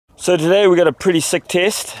So today we got a pretty sick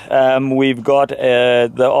test. We've got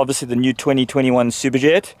obviously the new 2021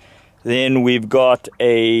 Superjet. Then we've got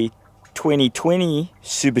a 2020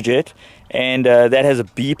 Superjet, and that has a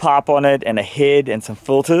BPIPE on it and a head and some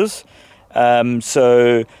filters.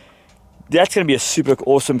 So that's going to be a super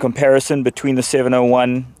awesome comparison between the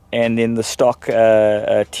 701 and then the stock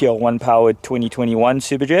TL1 powered 2021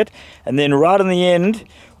 Superjet. And then right on the end,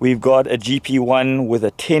 we've got a GP1 with a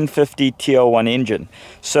 1050 TL1 engine.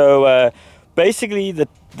 So basically the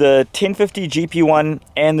 1050 GP1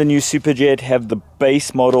 and the new Superjet have the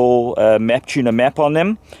base model map tuner map on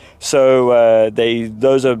them. So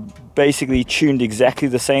those are basically tuned exactly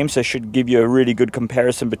the same, so it should give you a really good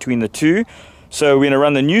comparison between the two. So we're going to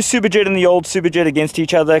run the new Superjet and the old Superjet against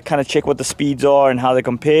each other, kind of check what the speeds are and how they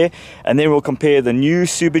compare, and then we'll compare the new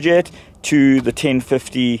Superjet to the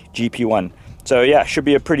 1050 GP1. So yeah, should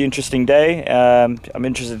be a pretty interesting day. I'm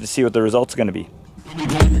interested to see what the results are going to be.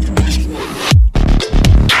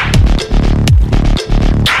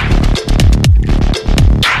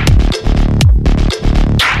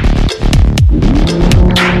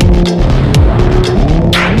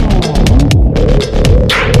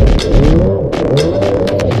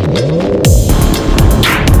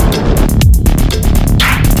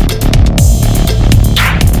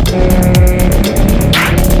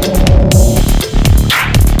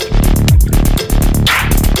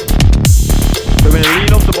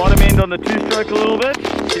 On the two-stroke a little bit,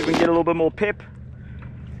 see if we can get a little bit more pep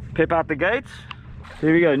out the gates.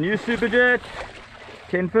 Here we go, new Superjet,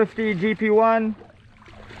 1050 GP1,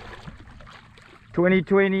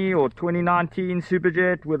 2020 or 2019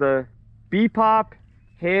 Superjet with a BPIPE,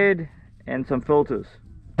 head and some filters.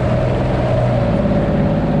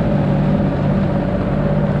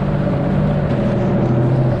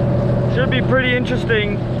 Should be pretty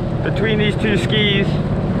interesting between these two skis.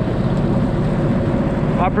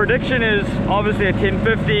 My prediction is obviously a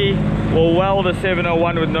 1050 will weld a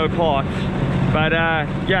 701 with no parts. But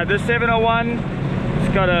yeah, this 701,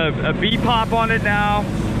 it's got a BPIPE on it now.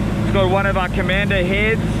 It's got one of our Commander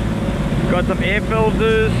heads. Got some air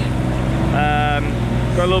filters.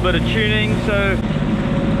 Got a little bit of tuning. So,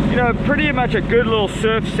 you know, pretty much a good little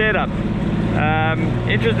surf setup.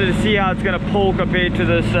 Interested to see how it's going to pull compared to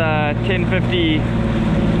this 1050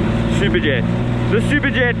 Superjet. The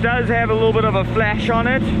Superjet does have a little bit of a flash on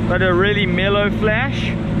it, but a really mellow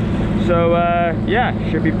flash. So yeah,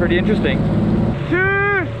 should be pretty interesting.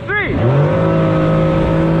 2, 3.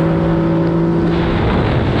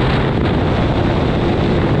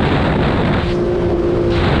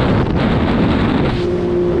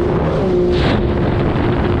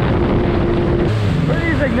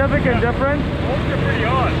 Pretty significant difference. Those are pretty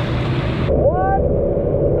odd. 1,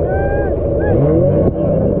 2, 3.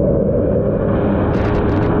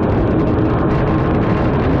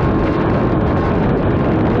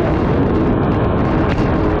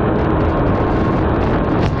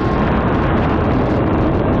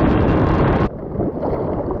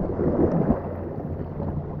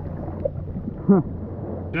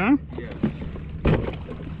 Yeah? Yeah.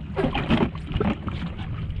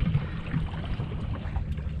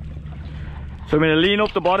 So I'm going to lean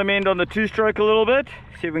off the bottom end on the two-stroke a little bit,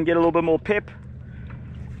 see if we can get a little bit more pep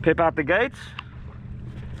out the gates.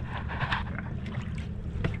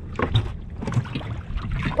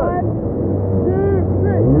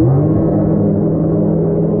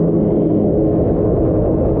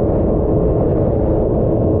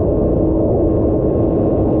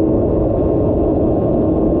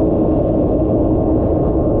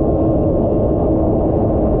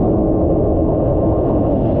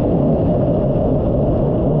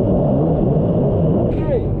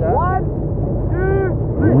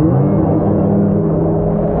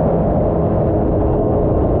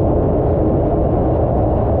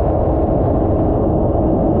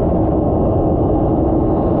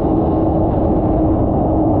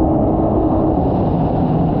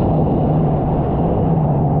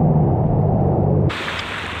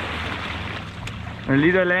 And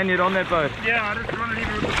leave the lanyard on that boat. Yeah, I just want to leave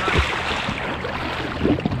it with the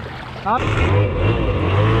boat. Up.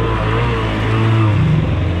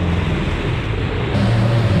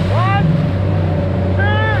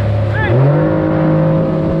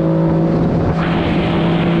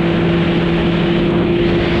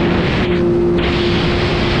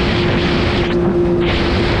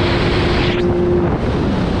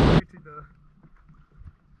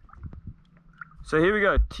 So here we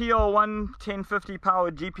go, TL1 1050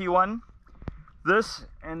 powered GP1. This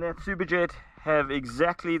and that Superjet have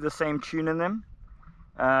exactly the same tune in them.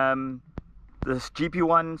 This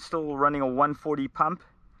GP1 still running a 140 pump,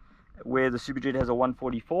 where the Superjet has a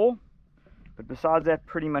 144. But besides that,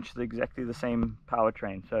 pretty much exactly the same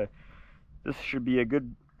powertrain. So this should be a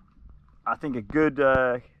good, I think a good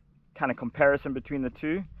kind of comparison between the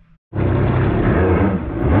two.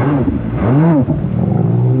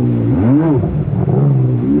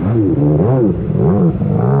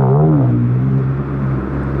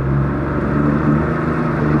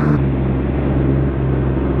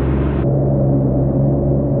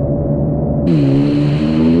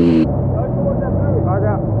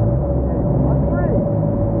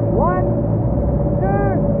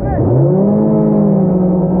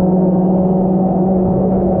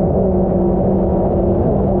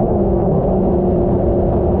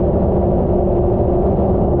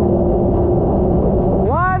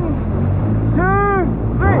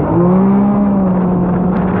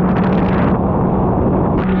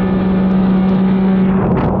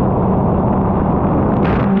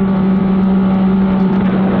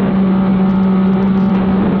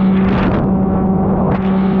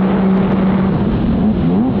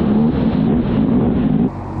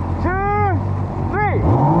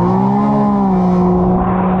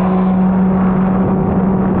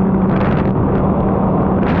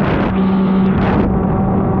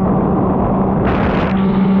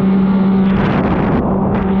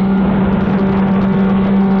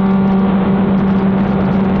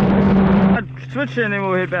 Switch and then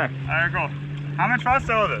we'll head back. Alright, cool. How much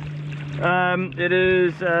faster was it? It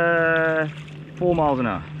is 4 miles an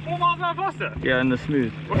hour. 4 miles an hour faster? Yeah, in the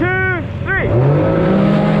smooth. 2, 3.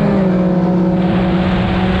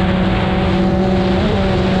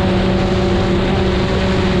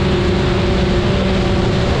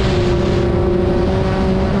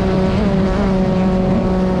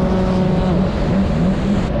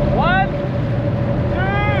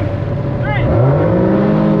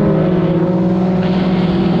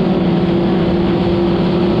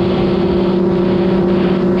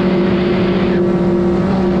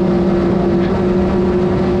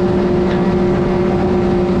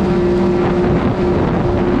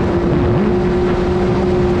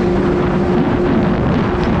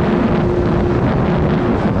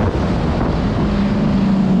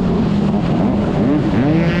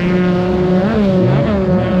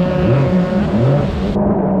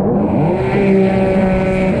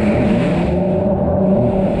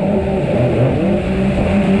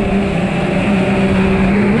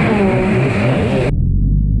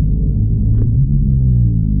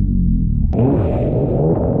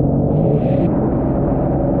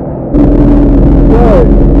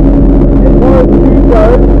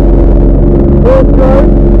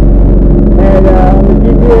 And on the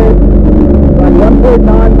GPS, like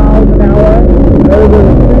 1.9 miles an hour over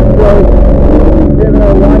the two-stroke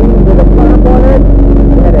 701 with a clamp on it,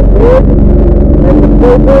 and a head, and the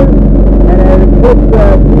filters, and it puts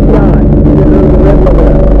PPI, which is the red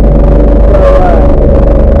limiter. So,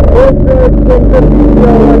 first stroke 1050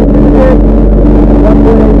 1 Superjet,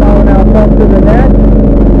 1.8 mile an hour faster than that,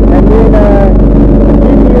 and then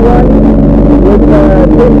GP1 with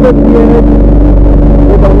 1050 in it,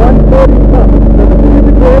 with a 140 pump. So the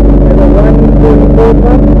Superjet has a 144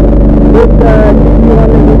 pump. This GP1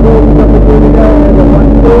 that we drove a couple of years ago has a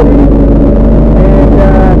 140. And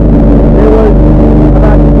there was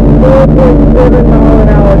about 4.7 mile an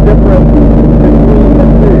hour difference between the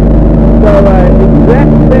two. So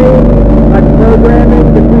exact same like programming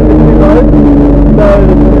between the two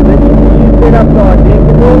boats. So the ECU setups are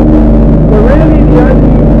identical. So really the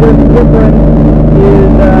only difference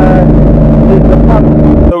is the pump.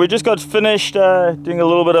 So we just got finished doing a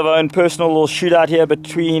little bit of our own personal little shootout here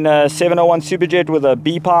between 701 Superjet with a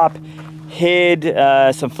BPIPE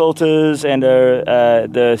head, some filters, and the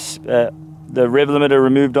rev limiter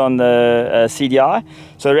removed on the CDI.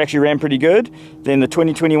 So it actually ran pretty good. Then the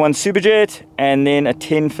 2021 Superjet, and then a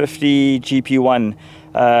 1050 GP1.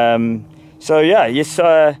 So yeah, yes,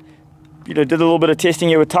 you know, did a little bit of testing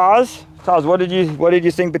here with Taz. Taz, what did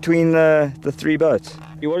you think between the three boats?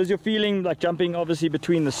 What is your feeling like jumping obviously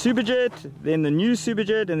between the Superjet, then the new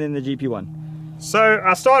Superjet, and then the GP1? So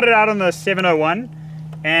I started out on the 701,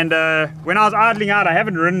 and when I was idling out, I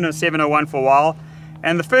haven't ridden a 701 for a while,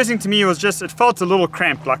 and the first thing to me was just, it felt a little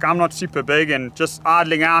cramped. Like I'm not super big, and just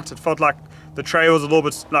idling out, it felt like the trail was a little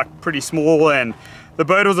bit like pretty small, and the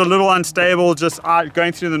boat was a little unstable, just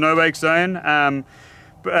going through the no-wake zone.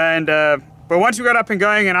 But once we got up and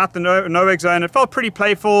going and out the no-wake zone, it felt pretty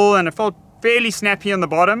playful, and it felt fairly snappy on the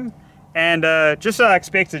bottom. And just as I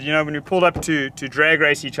expected, you know, when we pulled up to drag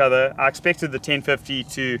race each other, I expected the 1050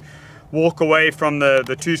 to walk away from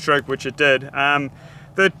the two-stroke, which it did.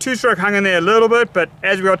 The two-stroke hung in there a little bit, but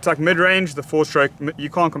as we got to like mid-range, the four-stroke, you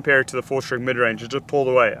can't compare it to the four-stroke mid-range, it just pulled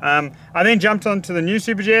away. I then jumped onto the new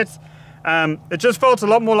Superjet. It just felt a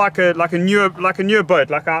lot more like a newer boat,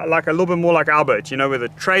 like a little bit more like our boat, you know, where the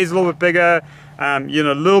tray's a little bit bigger, you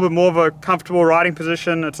know, a little bit more of a comfortable riding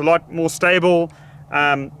position. It's a lot more stable.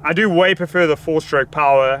 I do way prefer the 4-stroke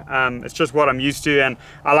power. It's just what I'm used to, and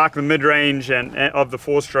I like the mid-range and of the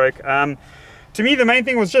 4-stroke. To me, the main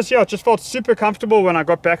thing was just, yeah, it just felt super comfortable when I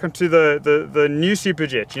got back onto the new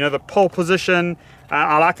Superjet. You know, the pole position.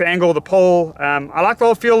 I like the angle of the pole. I like the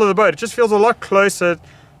whole feel of the boat. It just feels a lot closer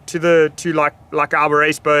to like our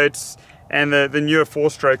race boats and the newer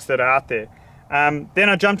 4-strokes that are out there. Then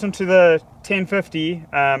I jumped into the 1050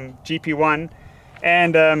 GP1,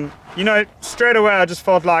 and you know, straight away I just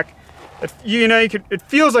felt like it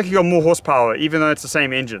feels like you got more horsepower, even though it's the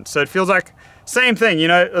same engine. So it feels like same thing, you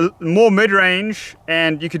know, more mid-range,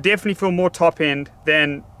 and you could definitely feel more top end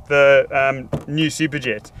than the new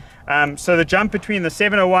Superjet. So the jump between the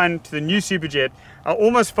 701 to the new Superjet, I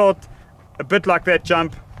almost felt a bit like that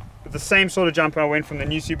jump, the same sort of jump I went from the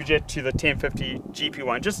new Superjet to the 1050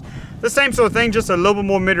 GP1. Just the same sort of thing, just a little bit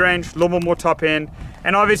more mid-range, a little bit more top end,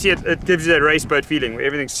 and obviously it gives you that race boat feeling where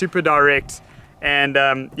everything's super direct, and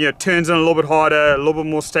you know, turns in a little bit harder, a little bit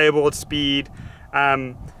more stable at speed.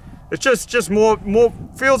 It's just more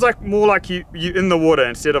feels like more like you in the water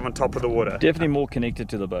instead of on top of the water. Definitely more connected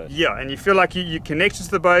to the boat. Yeah, and you feel like you connected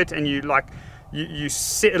to the boat, and you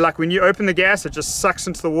sit, like when you open the gas, it just sucks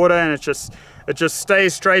into the water, and it just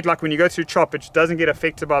stays straight. Like when you go through chop, it doesn't get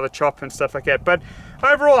affected by the chop and stuff like that. But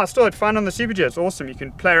overall, I still had fun on the Superjet. It's awesome. You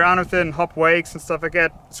can play around with it and hop wakes and stuff like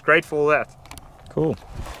that. It's great for all that. Cool.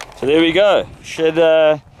 So there we go.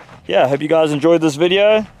 Yeah, hope you guys enjoyed this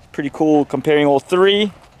video. Pretty cool comparing all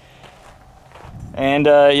three. And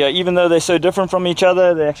yeah, even though they're so different from each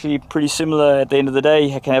other, they're actually pretty similar at the end of the day.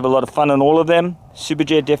 You can have a lot of fun on all of them.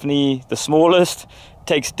 Superjet definitely the smallest,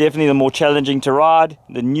 takes definitely the more challenging to ride.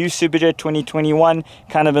 The new Superjet 2021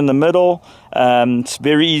 kind of in the middle. It's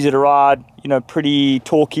very easy to ride, you know, pretty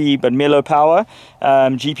torquey but mellow power.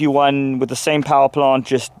 GP1 with the same power plant,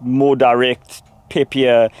 just more direct,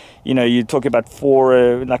 peppier. You know, you're talking about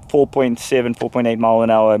 4.7, 4.8 mile an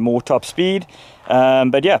hour more top speed.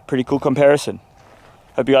 But yeah, pretty cool comparison.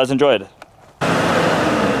 Hope you guys enjoyed it.